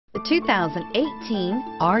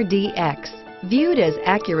2018 RDX. Viewed as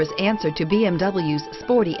Acura's answer to BMW's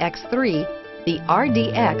sporty X3, the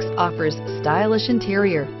RDX offers stylish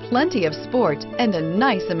interior, plenty of sport, and a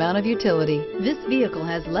nice amount of utility. This vehicle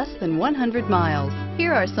has less than 100 miles.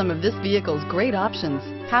 Here are some of this vehicle's great options: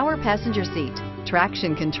 power passenger seat,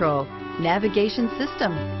 traction control, navigation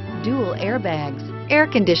system, dual airbags, air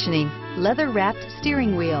conditioning, leather-wrapped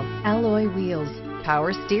steering wheel, alloy wheels,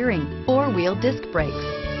 power steering, four-wheel disc brakes,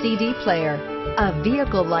 CD player. A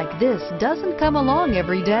vehicle like this doesn't come along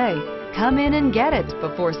every day. Come in and get it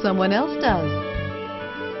before someone else does.